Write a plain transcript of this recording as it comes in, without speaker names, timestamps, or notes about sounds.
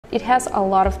it has a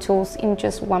lot of tools in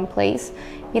just one place.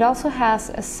 It also has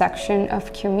a section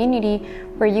of community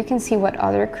where you can see what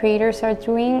other creators are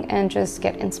doing and just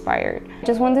get inspired. I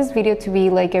just want this video to be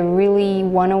like a really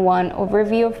one-on-one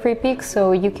overview of Freepik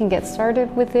so you can get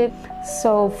started with it.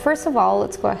 So first of all,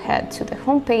 let's go ahead to the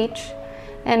home page.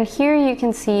 And here you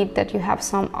can see that you have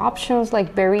some options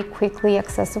like very quickly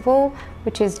accessible,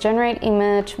 which is generate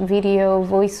image, video,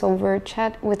 voiceover,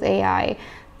 chat with AI.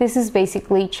 This is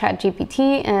basically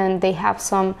ChatGPT, and they have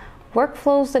some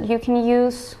workflows that you can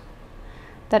use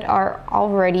that are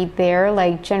already there,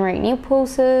 like generate new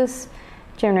poses,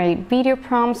 generate video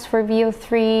prompts for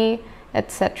VO3,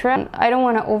 etc. I don't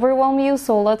want to overwhelm you,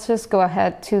 so let's just go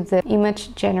ahead to the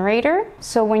image generator.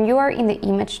 So when you are in the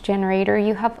image generator,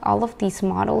 you have all of these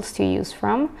models to use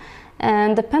from,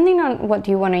 and depending on what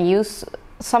you want to use,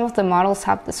 some of the models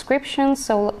have descriptions.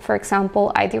 So for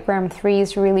example, Ideogram 3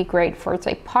 is really great for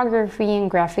typography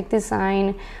and graphic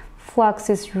design. Flux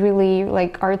is really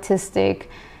like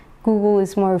artistic. Google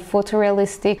is more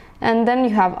photorealistic. And then you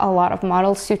have a lot of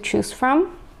models to choose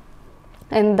from.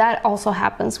 And that also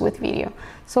happens with video.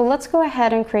 So let's go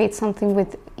ahead and create something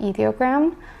with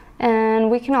Ideogram.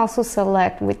 And we can also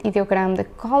select with Ideogram the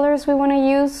colors we want to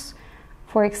use.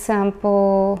 For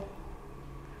example,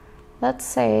 let's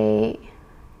say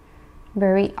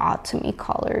very autumny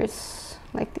colors,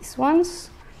 like these ones.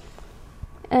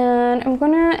 And I'm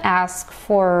gonna ask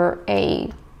for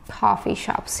a coffee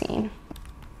shop scene.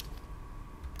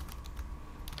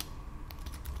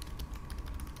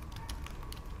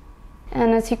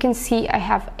 And as you can see, I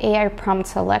have AI prompt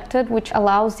selected, which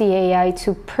allows the AI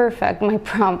to perfect my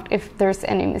prompt if there's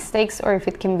any mistakes or if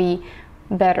it can be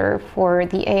better for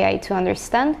the AI to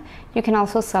understand. You can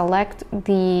also select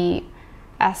the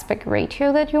aspect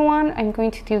ratio that you want. I'm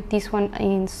going to do this one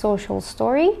in social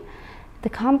story. The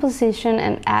composition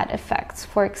and add effects.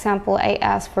 For example, I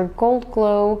asked for gold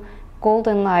glow,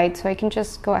 golden light, so I can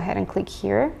just go ahead and click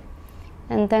here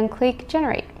and then click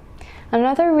generate.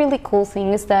 Another really cool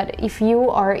thing is that if you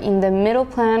are in the middle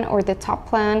plan or the top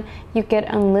plan, you get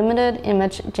unlimited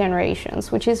image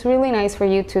generations, which is really nice for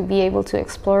you to be able to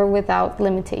explore without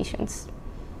limitations.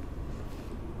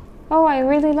 Oh, I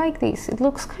really like these. It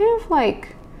looks kind of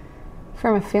like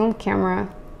from a film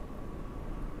camera.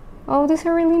 Oh, these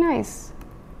are really nice.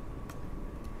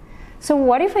 So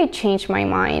what if I change my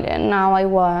mind and now I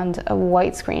want a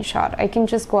white screenshot? I can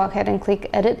just go ahead and click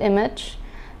edit image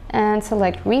and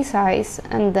select resize,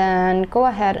 and then go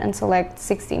ahead and select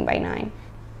 16:9.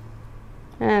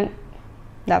 And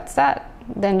that's that.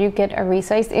 Then you get a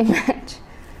resized image.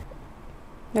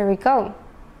 There we go.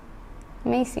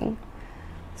 Amazing.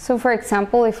 So for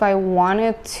example, if I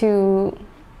wanted to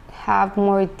have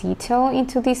more detail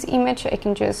into this image, I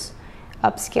can just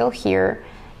upscale here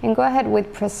and go ahead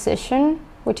with precision,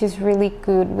 which is really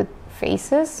good with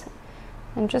faces,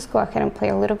 and just go ahead and play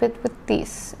a little bit with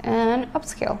this and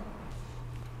upscale.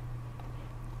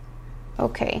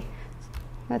 Okay,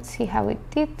 let's see how it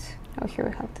did. Oh, here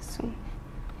we have the zoom.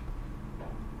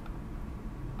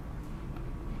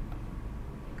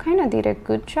 Kind of did a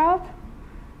good job.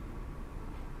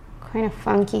 Kind of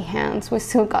funky hands. We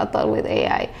still got that with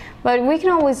AI, but we can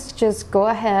always just go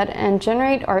ahead and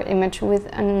generate our image with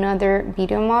another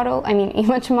video model,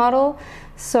 image model.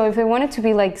 So if I want it to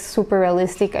be like super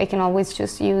realistic, I can always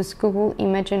just use Google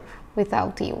Imagen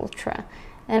without the Ultra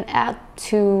and add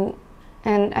to,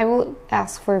 and I will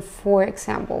ask for 4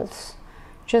 examples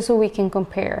just so we can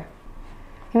compare.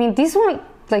 These one,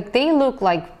 like, they look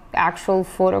like actual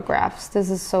photographs. This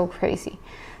is so crazy.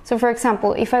 So for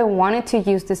example, if I wanted to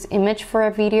use this image for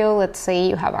a video, let's say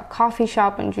you have a coffee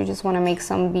shop and you just want to make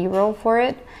some B-roll for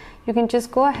it, you can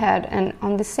just go ahead and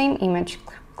on the same image,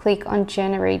 click on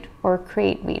generate or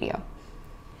create video.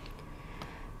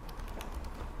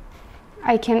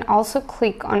 I can also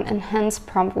click on enhance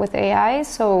prompt with AI,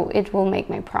 so it will make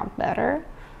my prompt better.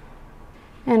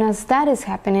 And as that is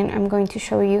happening, I'm going to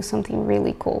show you something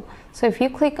really cool. So if you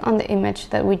click on the image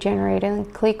that we generated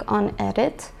and click on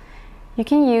edit, you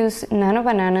can use Nano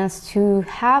Bananas to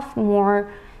have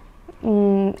more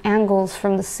angles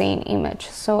from the same image.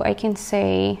 So I can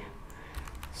say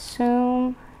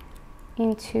zoom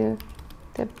into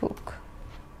the book.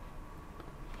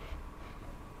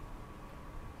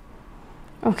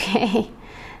 Okay,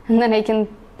 and then I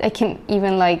can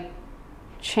even like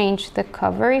change the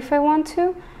cover if I want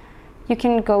to. You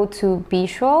can go to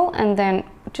visual and then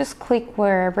just click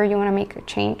wherever you want to make a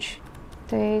change.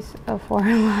 Days of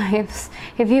our lives.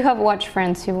 If you have watched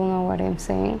Friends, you will know what I'm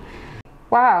saying.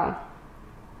 Wow,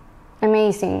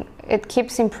 amazing. It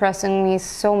keeps impressing me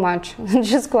so much.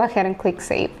 Just go ahead and click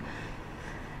save.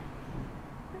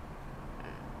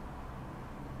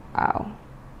 Wow.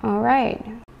 All right.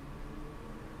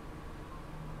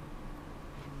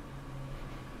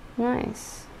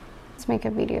 Nice. Let's make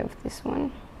a video of this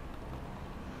one.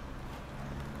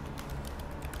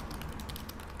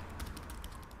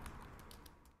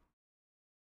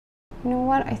 You know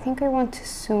what? I think I want to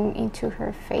zoom into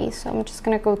her face, so I'm just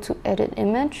gonna go to edit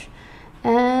image,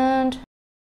 and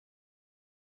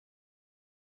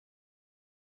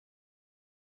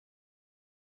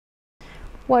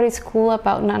what is cool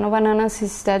about Nano Bananas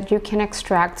is that you can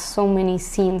extract so many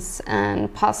scenes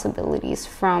and possibilities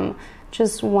from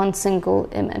just one single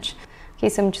image. Okay,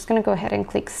 so I'm just gonna go ahead and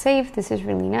click save. This is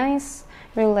really nice.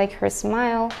 I really like her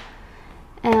smile.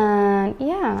 And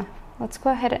yeah, let's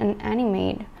go ahead and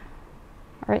animate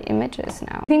our images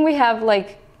now. I think we have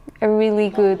like a really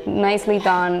good, nicely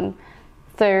done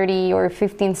 30 or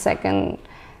 15-second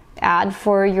ad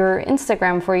for your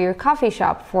Instagram, for your coffee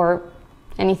shop, for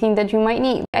anything that you might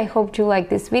need. I hope you like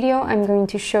this video. I'm going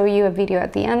to show you a video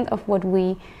at the end of what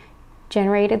we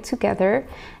generated together,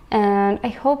 and I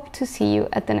hope to see you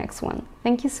at the next one.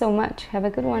 Thank you so much. Have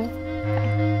a good one.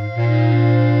 Bye.